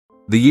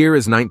The year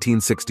is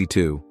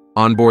 1962.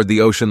 On board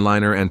the ocean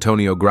liner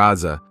Antonia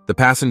Graza, the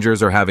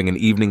passengers are having an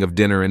evening of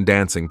dinner and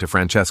dancing to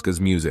Francesca's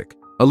music.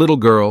 A little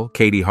girl,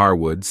 Katie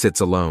Harwood,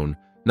 sits alone,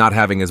 not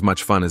having as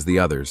much fun as the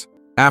others.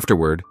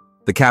 Afterward,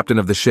 the captain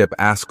of the ship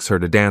asks her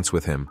to dance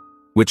with him,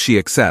 which she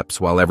accepts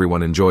while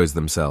everyone enjoys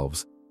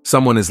themselves.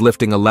 Someone is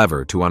lifting a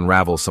lever to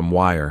unravel some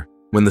wire.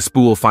 When the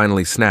spool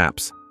finally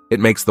snaps, it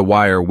makes the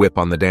wire whip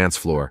on the dance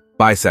floor,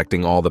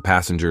 bisecting all the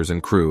passengers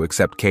and crew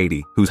except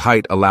Katie, whose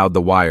height allowed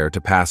the wire to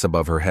pass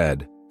above her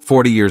head.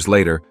 40 years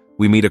later,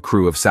 we meet a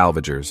crew of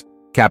salvagers: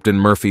 Captain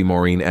Murphy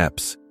Maureen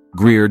Epps,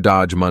 Greer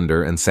Dodge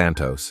Munder, and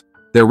Santos.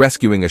 They're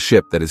rescuing a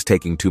ship that is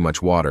taking too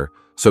much water,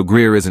 so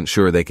Greer isn't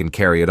sure they can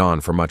carry it on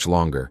for much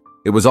longer.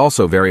 It was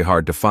also very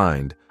hard to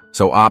find,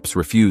 so Ops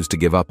refused to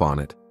give up on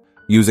it.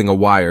 Using a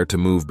wire to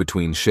move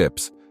between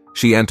ships,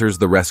 she enters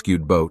the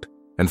rescued boat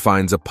and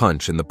finds a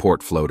punch in the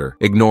port floater,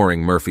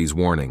 ignoring Murphy's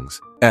warnings.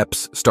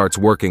 Epps starts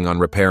working on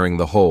repairing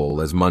the hole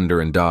as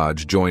Munder and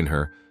Dodge join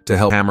her to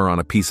help hammer on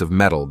a piece of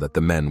metal that the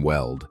men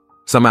weld.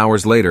 Some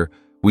hours later,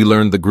 we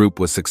learned the group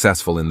was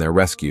successful in their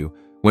rescue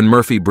when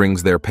Murphy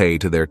brings their pay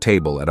to their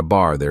table at a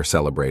bar they're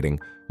celebrating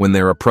when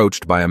they're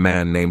approached by a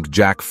man named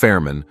Jack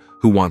Fairman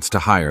who wants to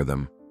hire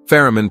them.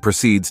 Fairman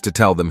proceeds to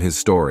tell them his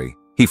story.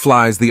 He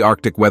flies the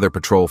Arctic Weather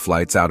Patrol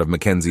flights out of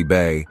Mackenzie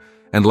Bay,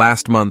 and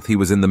last month he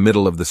was in the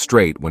middle of the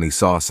strait when he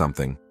saw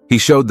something. He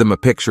showed them a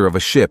picture of a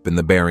ship in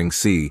the Bering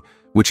Sea,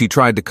 which he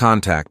tried to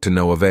contact to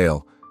no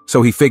avail,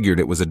 so he figured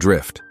it was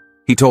adrift.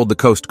 He told the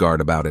Coast Guard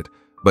about it,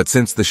 but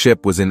since the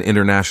ship was in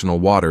international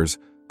waters,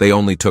 they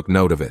only took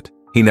note of it.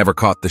 He never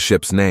caught the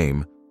ship's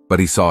name, but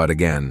he saw it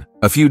again.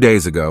 A few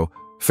days ago,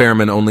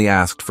 Fairman only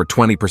asked for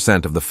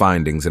 20% of the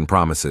findings and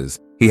promises.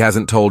 He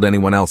hasn't told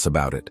anyone else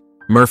about it.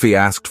 Murphy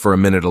asked for a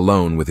minute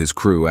alone with his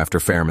crew after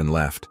Fairman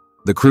left.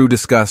 The crew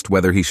discussed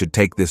whether he should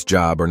take this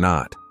job or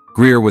not.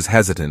 Greer was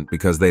hesitant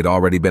because they'd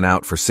already been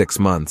out for 6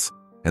 months,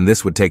 and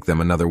this would take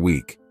them another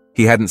week.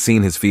 He hadn't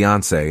seen his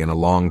fiancée in a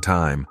long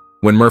time.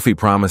 When Murphy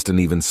promised an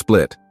even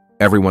split,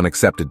 everyone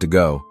accepted to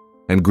go,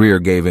 and Greer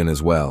gave in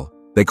as well.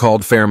 They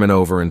called Fairman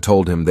over and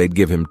told him they'd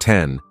give him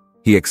 10.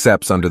 He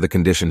accepts under the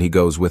condition he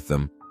goes with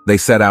them. They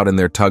set out in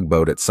their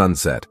tugboat at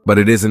sunset, but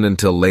it isn't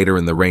until later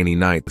in the rainy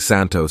night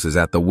Santos is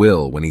at the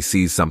wheel when he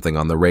sees something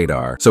on the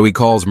radar. So he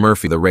calls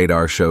Murphy. The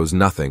radar shows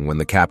nothing when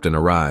the captain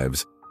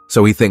arrives,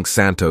 so he thinks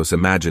Santos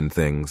imagined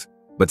things.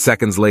 But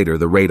seconds later,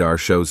 the radar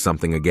shows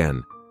something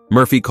again.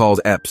 Murphy calls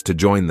Epps to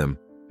join them,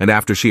 and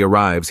after she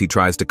arrives, he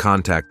tries to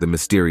contact the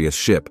mysterious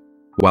ship,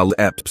 while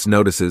Epps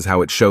notices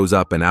how it shows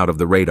up and out of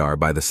the radar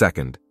by the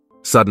second.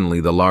 Suddenly,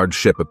 the large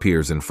ship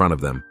appears in front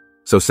of them,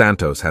 so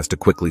Santos has to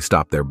quickly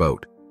stop their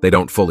boat. They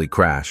don't fully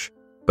crash,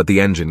 but the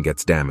engine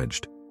gets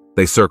damaged.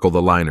 They circle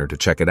the liner to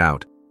check it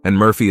out, and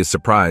Murphy is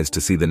surprised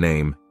to see the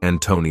name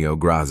Antonia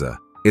Graza.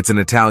 It's an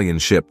Italian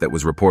ship that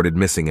was reported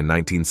missing in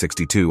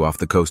 1962 off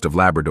the coast of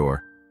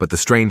Labrador, but the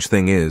strange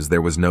thing is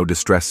there was no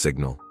distress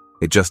signal.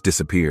 It just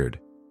disappeared.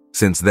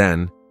 Since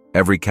then,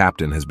 every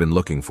captain has been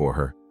looking for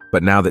her,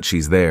 but now that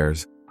she's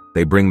theirs,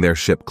 they bring their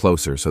ship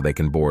closer so they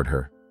can board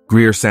her.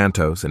 Greer,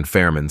 Santos, and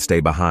Fairman stay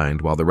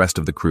behind while the rest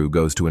of the crew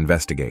goes to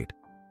investigate.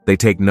 They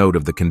take note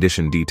of the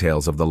condition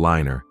details of the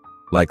liner,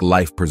 like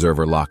life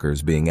preserver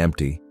lockers being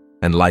empty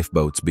and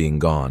lifeboats being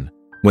gone.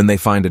 When they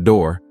find a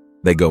door,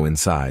 they go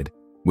inside,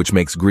 which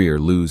makes Greer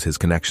lose his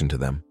connection to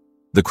them.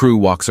 The crew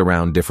walks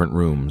around different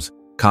rooms,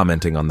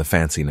 commenting on the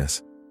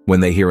fanciness. When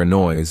they hear a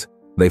noise,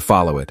 they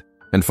follow it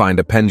and find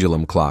a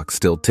pendulum clock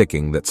still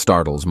ticking that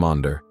startles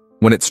Munder.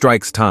 When it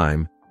strikes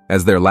time,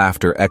 as their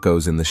laughter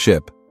echoes in the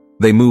ship,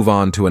 they move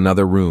on to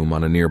another room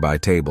on a nearby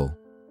table.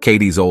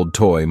 Katie's old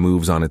toy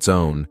moves on its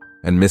own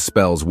and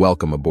misspells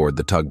welcome aboard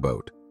the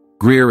tugboat.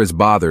 Greer is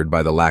bothered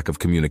by the lack of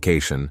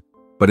communication,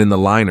 but in the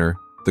liner,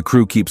 the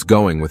crew keeps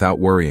going without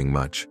worrying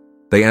much.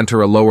 They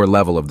enter a lower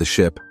level of the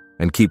ship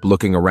and keep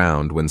looking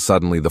around when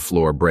suddenly the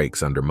floor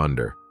breaks under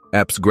Munder.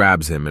 Epps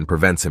grabs him and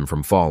prevents him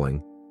from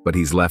falling, but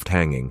he's left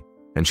hanging,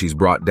 and she's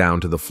brought down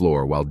to the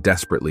floor while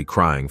desperately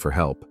crying for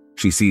help.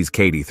 She sees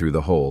Katie through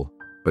the hole,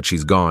 but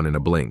she's gone in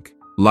a blink.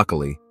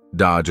 Luckily,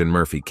 Dodge and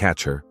Murphy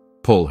catch her,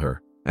 pull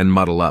her, and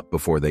muddle up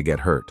before they get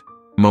hurt.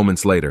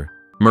 Moments later,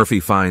 Murphy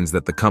finds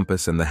that the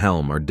compass and the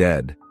helm are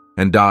dead,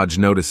 and Dodge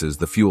notices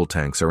the fuel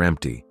tanks are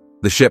empty.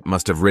 The ship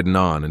must have ridden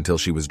on until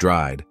she was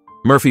dried.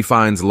 Murphy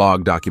finds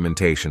log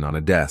documentation on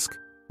a desk,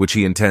 which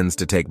he intends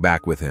to take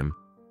back with him,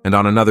 and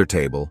on another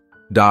table,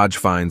 Dodge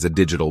finds a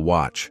digital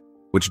watch,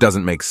 which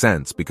doesn't make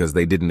sense because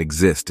they didn't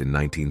exist in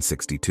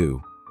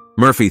 1962.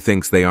 Murphy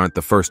thinks they aren't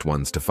the first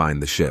ones to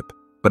find the ship,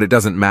 but it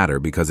doesn't matter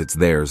because it's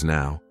theirs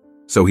now.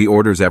 So he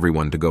orders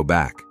everyone to go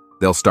back.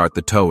 They'll start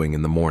the towing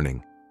in the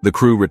morning. The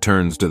crew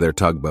returns to their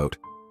tugboat,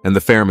 and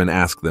the Fairman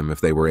asks them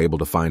if they were able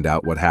to find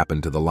out what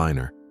happened to the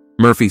liner.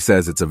 Murphy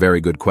says it's a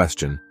very good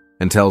question,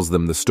 and tells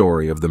them the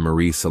story of the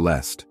Marie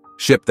Celeste,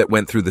 ship that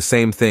went through the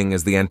same thing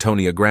as the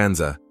Antonia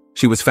Graza.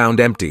 She was found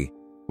empty,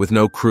 with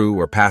no crew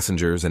or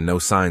passengers and no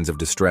signs of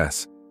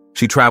distress.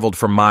 She traveled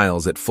for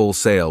miles at full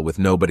sail with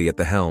nobody at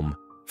the helm.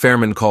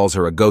 Fairman calls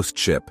her a ghost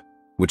ship,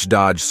 which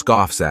Dodge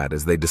scoffs at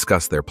as they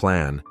discuss their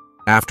plan.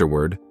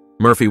 Afterward,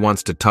 Murphy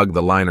wants to tug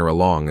the liner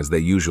along as they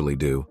usually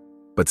do,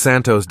 but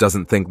Santos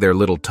doesn't think their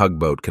little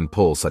tugboat can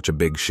pull such a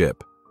big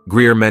ship.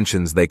 Greer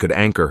mentions they could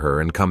anchor her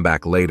and come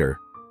back later,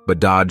 but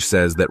Dodge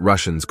says that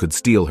Russians could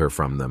steal her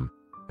from them,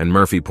 and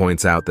Murphy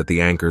points out that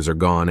the anchors are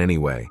gone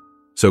anyway.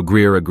 So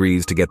Greer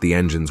agrees to get the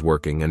engines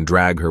working and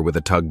drag her with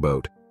a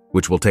tugboat,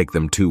 which will take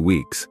them 2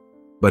 weeks.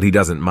 But he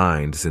doesn't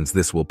mind since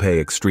this will pay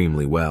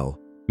extremely well.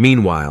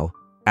 Meanwhile,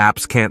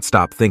 Apps can't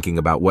stop thinking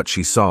about what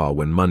she saw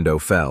when Mundo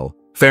fell.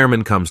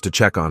 Fairman comes to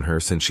check on her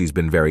since she's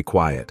been very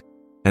quiet,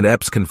 and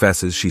Epps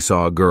confesses she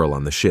saw a girl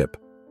on the ship,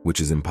 which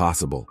is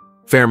impossible.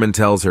 Fairman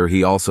tells her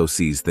he also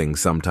sees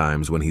things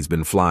sometimes when he's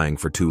been flying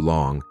for too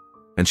long,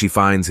 and she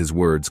finds his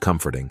words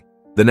comforting.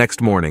 The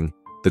next morning,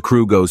 the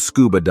crew goes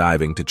scuba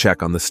diving to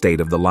check on the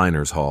state of the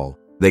liner's hull.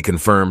 They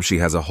confirm she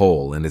has a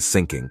hole and is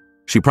sinking.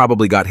 She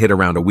probably got hit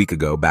around a week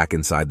ago back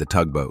inside the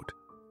tugboat.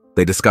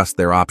 They discuss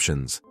their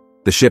options.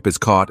 The ship is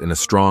caught in a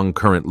strong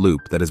current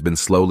loop that has been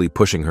slowly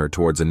pushing her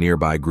towards a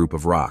nearby group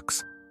of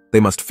rocks.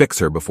 They must fix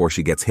her before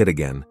she gets hit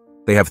again.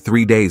 They have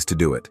 3 days to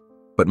do it,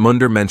 but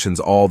Munder mentions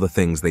all the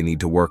things they need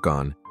to work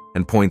on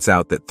and points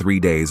out that 3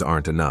 days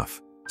aren't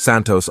enough.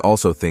 Santos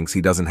also thinks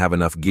he doesn't have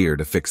enough gear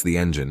to fix the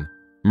engine.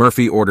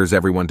 Murphy orders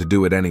everyone to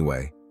do it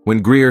anyway.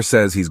 When Greer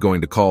says he's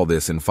going to call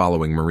this in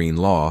following marine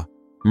law,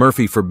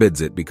 Murphy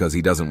forbids it because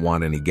he doesn't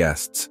want any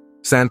guests.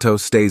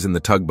 Santos stays in the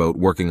tugboat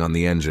working on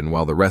the engine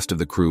while the rest of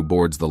the crew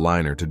boards the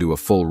liner to do a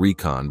full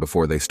recon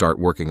before they start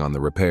working on the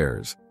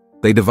repairs.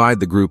 They divide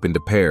the group into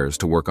pairs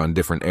to work on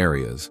different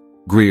areas.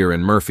 Greer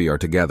and Murphy are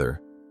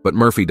together, but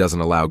Murphy doesn't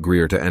allow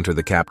Greer to enter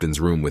the captain's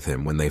room with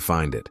him when they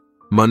find it.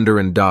 Munder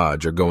and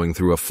Dodge are going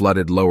through a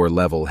flooded lower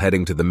level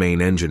heading to the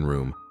main engine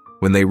room.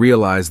 When they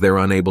realize they're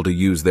unable to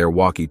use their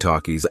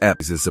walkie-talkies,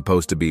 Epps is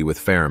supposed to be with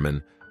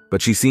Fairman,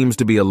 but she seems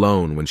to be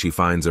alone when she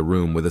finds a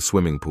room with a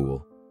swimming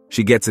pool.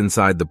 She gets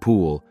inside the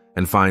pool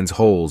and finds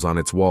holes on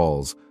its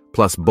walls,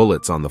 plus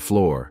bullets on the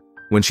floor.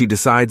 When she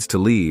decides to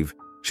leave,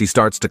 she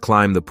starts to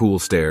climb the pool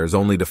stairs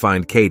only to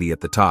find Katie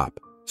at the top.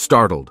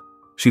 Startled,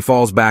 she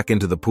falls back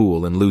into the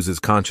pool and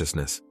loses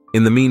consciousness.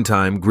 In the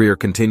meantime, Greer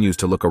continues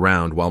to look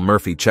around while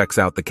Murphy checks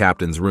out the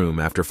captain's room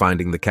after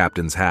finding the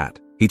captain's hat.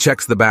 He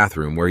checks the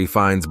bathroom where he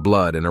finds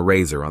blood and a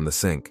razor on the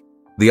sink.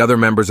 The other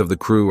members of the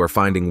crew are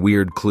finding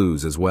weird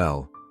clues as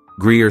well.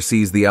 Greer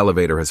sees the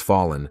elevator has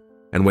fallen,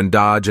 and when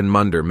Dodge and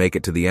Munder make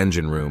it to the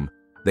engine room,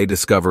 they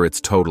discover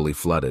it's totally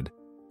flooded.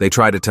 They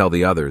try to tell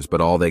the others,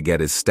 but all they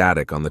get is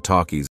static on the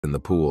talkies in the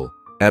pool.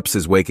 Epps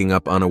is waking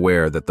up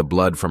unaware that the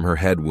blood from her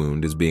head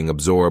wound is being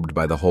absorbed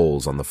by the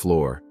holes on the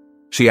floor.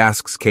 She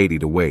asks Katie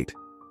to wait,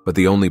 but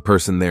the only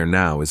person there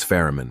now is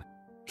Fairman.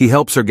 He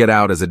helps her get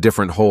out as a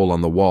different hole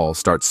on the wall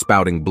starts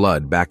spouting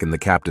blood back in the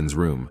captain's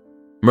room.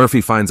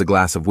 Murphy finds a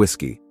glass of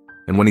whiskey,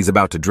 and when he's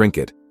about to drink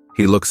it,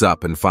 he looks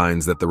up and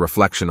finds that the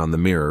reflection on the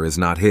mirror is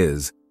not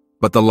his,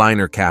 but the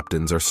liner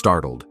captain's are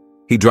startled.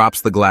 He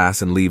drops the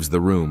glass and leaves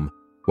the room,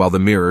 while the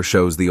mirror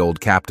shows the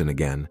old captain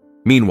again.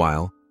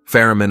 Meanwhile,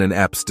 Fairman and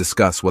Epps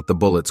discuss what the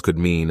bullets could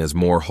mean as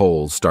more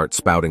holes start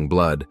spouting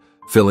blood,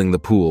 filling the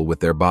pool with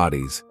their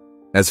bodies.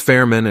 As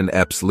Fairman and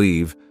Epps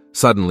leave,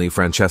 suddenly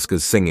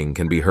Francesca's singing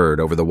can be heard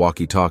over the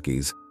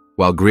walkie-talkies,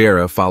 while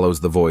Griera follows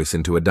the voice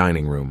into a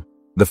dining room.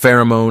 The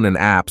pheromone and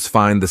Apps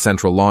find the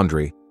central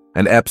laundry,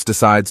 and Epps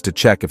decides to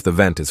check if the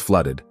vent is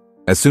flooded.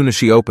 As soon as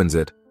she opens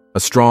it, a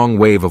strong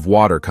wave of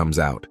water comes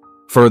out,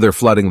 further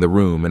flooding the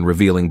room and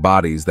revealing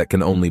bodies that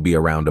can only be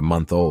around a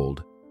month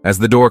old. As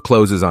the door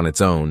closes on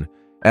its own,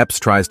 Epps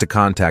tries to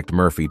contact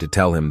Murphy to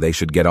tell him they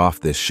should get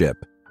off this ship,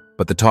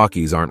 but the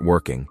talkies aren't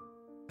working.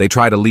 They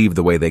try to leave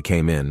the way they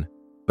came in,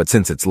 but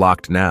since it's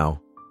locked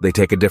now, they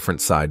take a different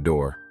side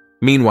door.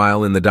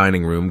 Meanwhile, in the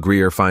dining room,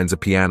 Greer finds a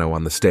piano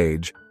on the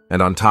stage,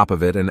 and on top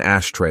of it an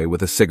ashtray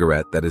with a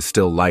cigarette that is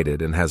still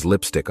lighted and has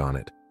lipstick on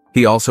it.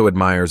 He also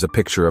admires a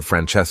picture of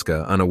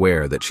Francesca,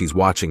 unaware that she's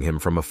watching him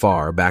from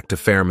afar back to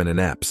Fairman and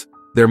Epps.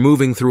 They're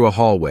moving through a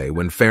hallway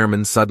when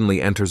Fairman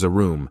suddenly enters a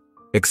room,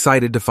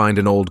 excited to find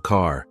an old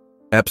car.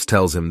 Epps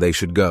tells him they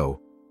should go,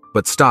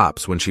 but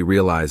stops when she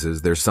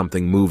realizes there's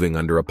something moving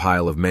under a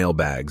pile of mail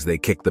bags. They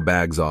kick the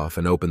bags off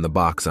and open the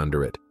box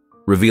under it,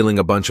 revealing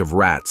a bunch of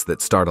rats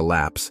that start a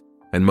lapse,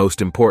 and most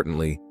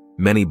importantly,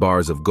 many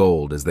bars of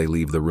gold as they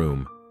leave the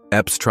room.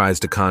 Epps tries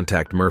to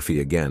contact Murphy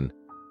again,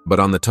 but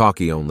on the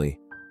talkie only.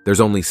 There's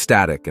only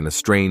static and a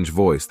strange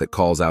voice that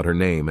calls out her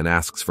name and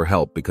asks for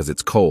help because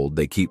it's cold.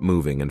 They keep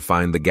moving and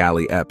find the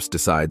galley. Epps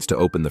decides to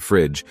open the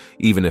fridge,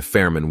 even if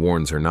Fairman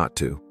warns her not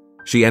to.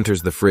 She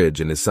enters the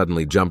fridge and is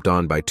suddenly jumped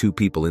on by 2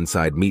 people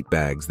inside meat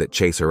bags that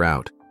chase her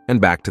out,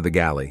 and back to the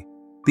galley.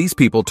 These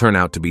people turn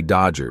out to be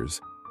Dodgers,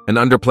 and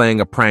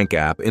underplaying a prank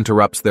app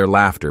interrupts their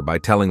laughter by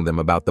telling them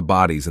about the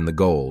bodies and the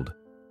gold.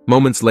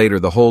 Moments later,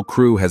 the whole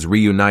crew has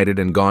reunited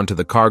and gone to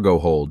the cargo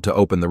hold to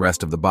open the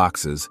rest of the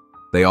boxes.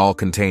 They all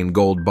contain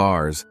gold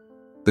bars.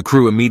 The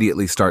crew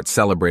immediately starts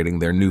celebrating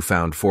their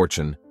newfound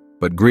fortune,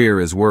 but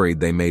Greer is worried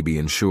they may be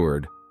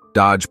insured.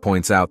 Dodge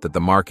points out that the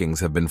markings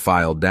have been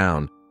filed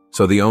down,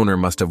 so the owner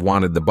must have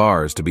wanted the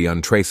bars to be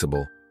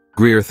untraceable.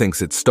 Greer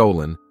thinks it's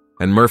stolen,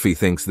 and Murphy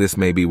thinks this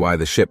may be why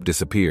the ship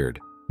disappeared.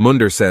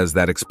 Munder says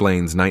that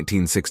explains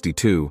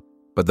 1962,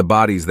 but the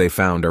bodies they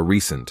found are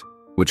recent,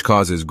 which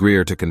causes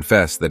Greer to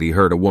confess that he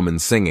heard a woman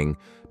singing,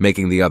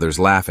 making the others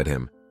laugh at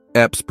him.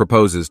 Epps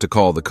proposes to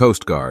call the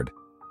Coast Guard,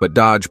 but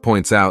Dodge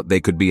points out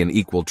they could be in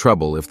equal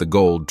trouble if the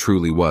gold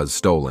truly was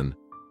stolen.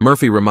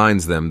 Murphy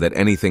reminds them that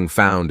anything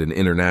found in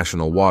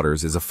international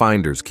waters is a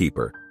finder's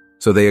keeper,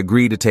 so they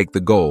agree to take the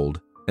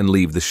gold and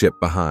leave the ship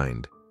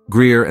behind.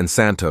 Greer and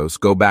Santos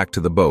go back to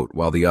the boat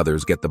while the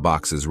others get the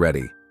boxes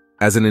ready.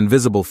 As an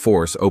invisible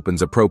force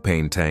opens a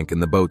propane tank in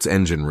the boat's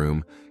engine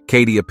room,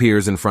 Katie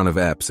appears in front of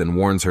Epps and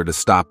warns her to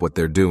stop what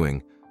they're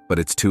doing, but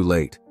it's too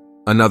late.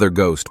 Another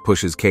ghost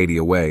pushes Katie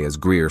away as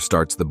Greer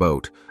starts the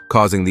boat,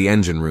 causing the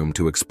engine room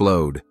to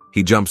explode.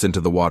 He jumps into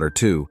the water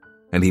too,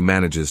 and he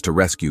manages to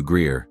rescue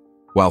Greer.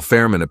 While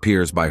Fairman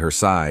appears by her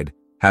side,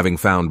 having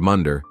found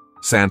Munder,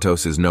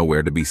 Santos is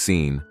nowhere to be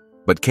seen,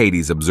 but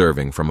Katie's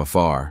observing from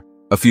afar.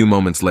 A few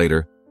moments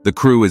later, the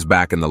crew is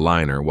back in the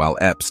liner while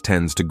Epps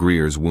tends to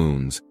Greer's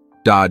wounds.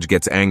 Dodge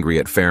gets angry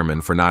at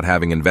Fairman for not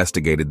having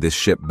investigated this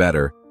ship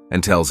better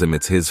and tells him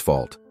it's his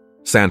fault.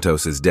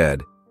 Santos is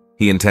dead.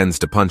 He intends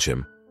to punch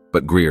him,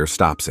 but Greer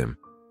stops him.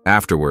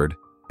 Afterward,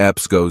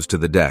 Epps goes to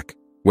the deck,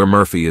 where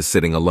Murphy is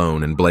sitting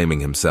alone and blaming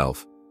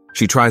himself.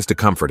 She tries to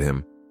comfort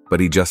him, but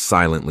he just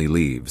silently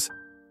leaves.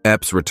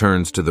 Epps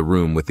returns to the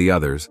room with the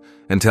others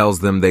and tells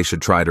them they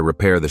should try to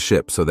repair the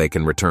ship so they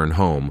can return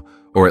home,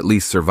 or at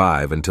least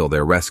survive until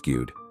they're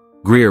rescued.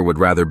 Greer would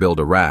rather build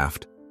a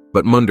raft,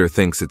 but Munder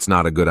thinks it's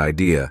not a good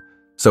idea,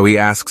 so he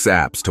asks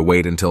Epps to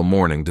wait until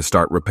morning to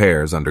start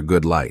repairs under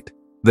good light.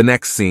 The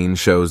next scene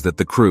shows that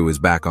the crew is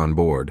back on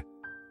board.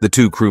 The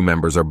two crew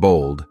members are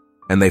bold,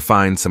 and they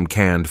find some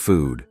canned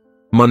food.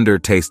 Munder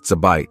tastes a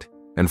bite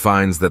and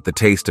finds that the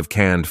taste of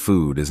canned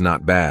food is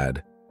not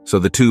bad, so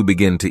the two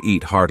begin to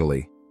eat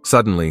heartily.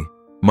 Suddenly,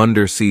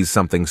 Munder sees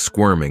something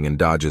squirming in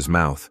Dodge's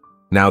mouth.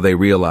 Now they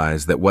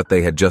realize that what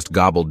they had just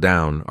gobbled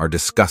down are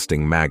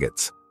disgusting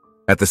maggots.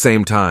 At the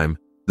same time,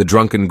 the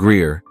drunken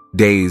Greer,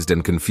 dazed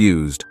and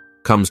confused,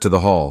 comes to the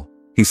hall.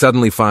 He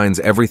suddenly finds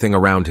everything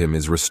around him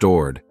is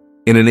restored.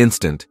 In an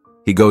instant,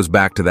 he goes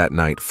back to that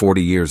night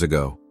 40 years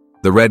ago.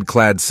 The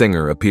red-clad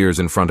singer appears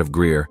in front of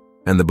Greer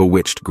and the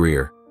bewitched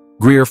Greer.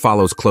 Greer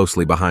follows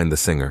closely behind the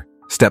singer,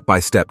 step by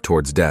step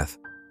towards death,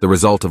 the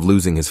result of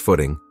losing his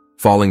footing,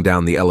 falling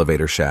down the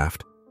elevator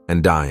shaft,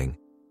 and dying.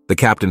 The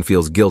captain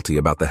feels guilty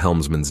about the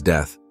helmsman's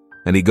death,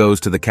 and he goes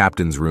to the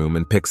captain's room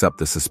and picks up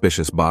the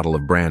suspicious bottle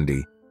of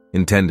brandy,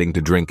 intending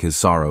to drink his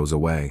sorrows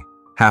away.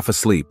 Half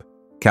asleep,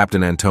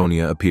 Captain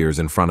Antonia appears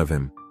in front of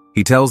him.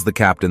 He tells the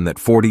captain that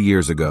 40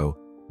 years ago,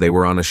 they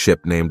were on a ship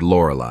named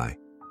Lorelei,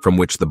 from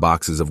which the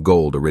boxes of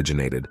gold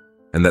originated,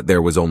 and that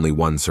there was only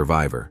one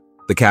survivor.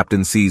 The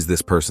captain sees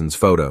this person's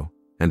photo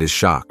and is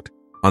shocked.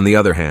 On the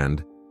other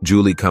hand,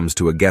 Julie comes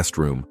to a guest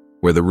room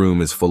where the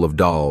room is full of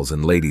dolls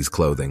and ladies'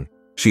 clothing.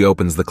 She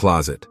opens the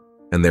closet,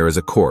 and there is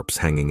a corpse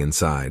hanging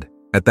inside.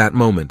 At that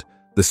moment,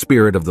 the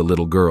spirit of the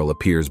little girl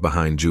appears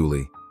behind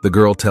Julie. The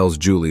girl tells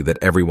Julie that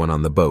everyone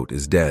on the boat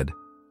is dead.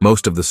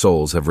 Most of the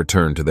souls have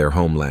returned to their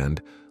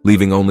homeland,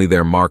 leaving only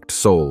their marked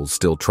souls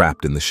still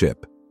trapped in the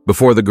ship.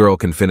 Before the girl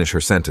can finish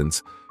her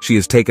sentence, she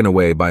is taken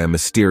away by a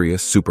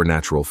mysterious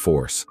supernatural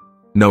force.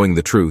 Knowing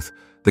the truth,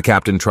 the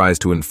captain tries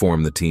to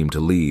inform the team to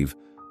leave,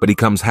 but he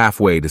comes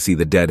halfway to see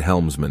the dead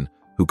helmsman,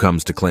 who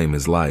comes to claim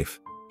his life.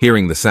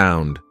 Hearing the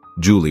sound,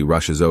 Julie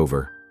rushes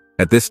over.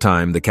 At this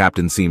time, the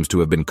captain seems to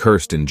have been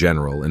cursed in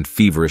general and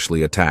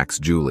feverishly attacks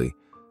Julie,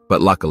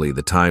 but luckily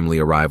the timely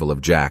arrival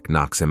of Jack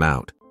knocks him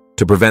out.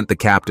 To prevent the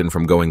captain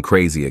from going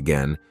crazy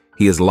again,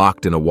 he is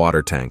locked in a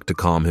water tank to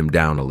calm him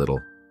down a little.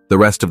 The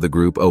rest of the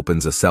group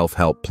opens a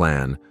self-help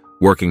plan,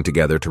 working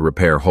together to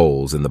repair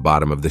holes in the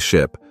bottom of the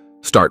ship,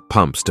 start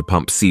pumps to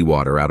pump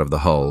seawater out of the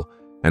hull,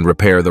 and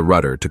repair the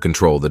rudder to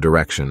control the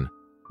direction.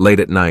 Late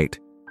at night,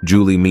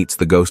 Julie meets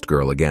the ghost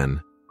girl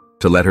again.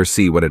 To let her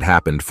see what had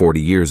happened 40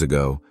 years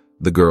ago,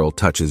 the girl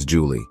touches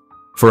Julie.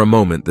 For a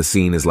moment, the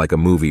scene is like a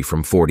movie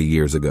from 40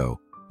 years ago.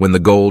 When the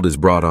gold is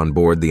brought on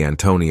board the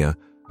Antonia,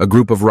 a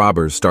group of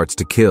robbers starts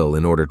to kill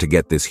in order to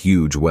get this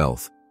huge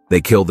wealth. They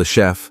kill the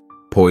chef,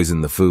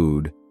 poison the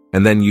food,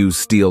 and then use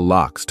steel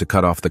locks to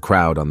cut off the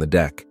crowd on the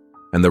deck,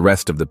 and the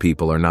rest of the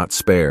people are not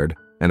spared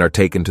and are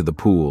taken to the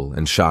pool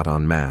and shot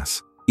en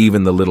masse.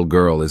 Even the little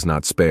girl is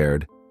not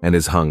spared and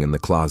is hung in the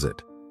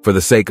closet. For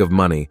the sake of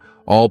money,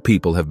 all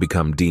people have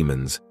become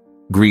demons.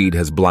 Greed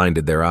has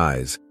blinded their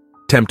eyes.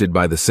 Tempted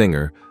by the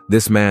singer,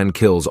 this man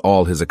kills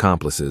all his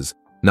accomplices,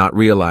 not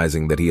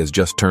realizing that he has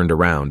just turned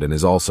around and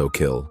is also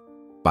killed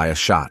by a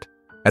shot.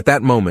 At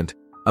that moment,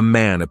 a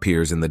man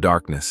appears in the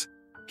darkness.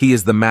 He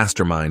is the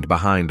mastermind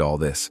behind all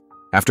this.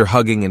 After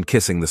hugging and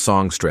kissing the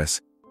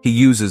songstress, he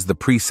uses the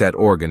preset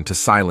organ to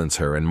silence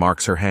her and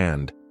marks her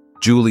hand.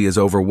 Julie is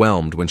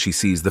overwhelmed when she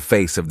sees the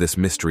face of this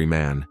mystery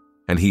man,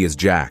 and he is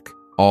Jack.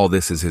 All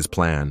this is his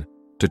plan,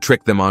 to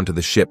trick them onto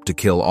the ship to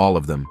kill all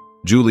of them.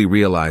 Julie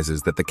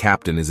realizes that the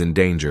captain is in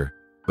danger,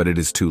 but it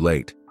is too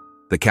late.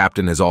 The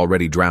captain has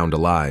already drowned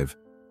alive.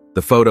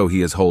 The photo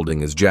he is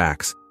holding is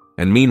Jack's,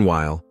 and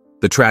meanwhile,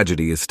 The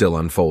tragedy is still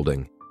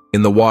unfolding.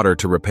 In the water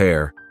to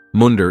repair,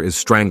 Munder is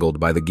strangled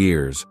by the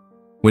gears.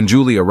 When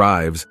Julie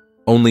arrives,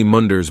 only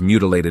Munder's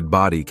mutilated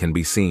body can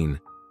be seen.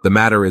 The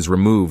matter is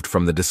removed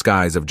from the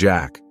disguise of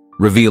Jack,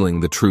 revealing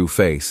the true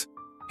face.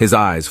 His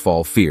eyes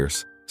fall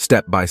fierce,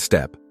 step by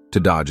step, to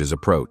Dodge's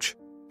approach.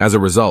 As a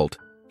result,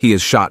 he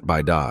is shot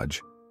by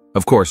Dodge.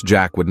 Of course,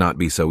 Jack would not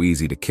be so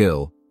easy to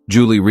kill.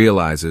 Julie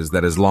realizes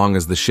that as long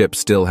as the ship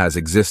still has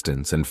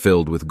existence and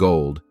filled with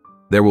gold,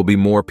 there will be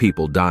more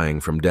people dying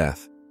from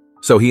death.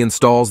 So he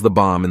installs the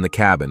bomb in the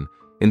cabin,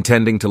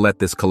 intending to let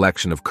this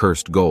collection of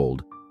cursed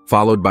gold,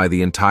 followed by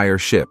the entire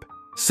ship,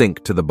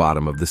 sink to the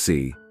bottom of the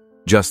sea.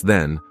 Just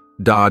then,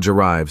 Dodge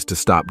arrives to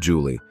stop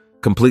Julie,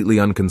 completely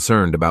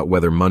unconcerned about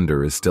whether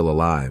Munder is still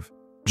alive.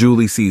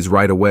 Julie sees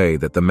right away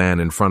that the man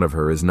in front of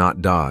her is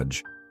not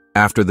Dodge.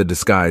 After the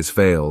disguise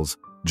fails,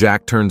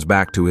 Jack turns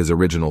back to his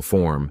original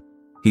form.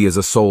 He is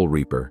a soul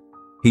reaper.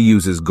 He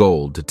uses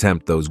gold to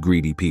tempt those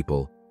greedy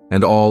people,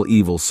 and all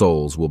evil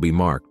souls will be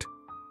marked.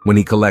 When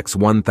he collects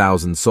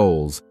 1,000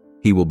 souls,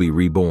 he will be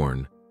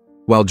reborn.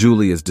 While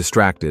Julie is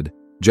distracted,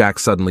 Jack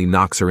suddenly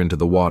knocks her into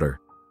the water.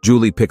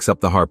 Julie picks up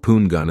the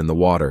harpoon gun in the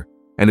water,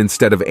 and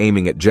instead of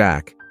aiming at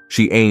Jack,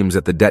 she aims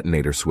at the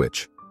detonator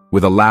switch.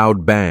 With a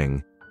loud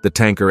bang, the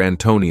tanker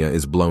Antonia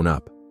is blown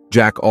up.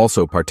 Jack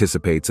also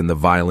participates in the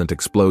violent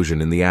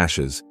explosion in the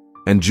ashes,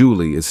 and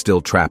Julie is still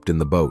trapped in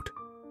the boat.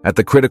 At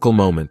the critical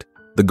moment,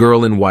 the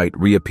girl in white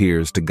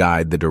reappears to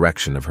guide the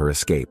direction of her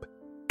escape.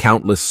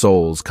 Countless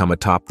souls come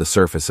atop the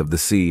surface of the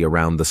sea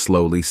around the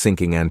slowly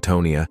sinking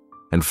Antonia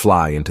and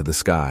fly into the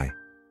sky.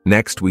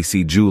 Next, we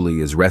see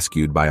Julie is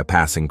rescued by a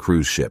passing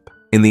cruise ship.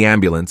 In the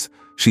ambulance,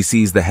 she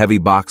sees the heavy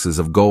boxes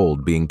of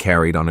gold being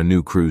carried on a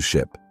new cruise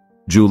ship.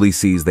 Julie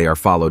sees they are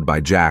followed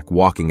by Jack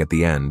walking at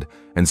the end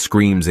and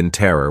screams in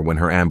terror when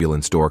her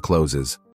ambulance door closes.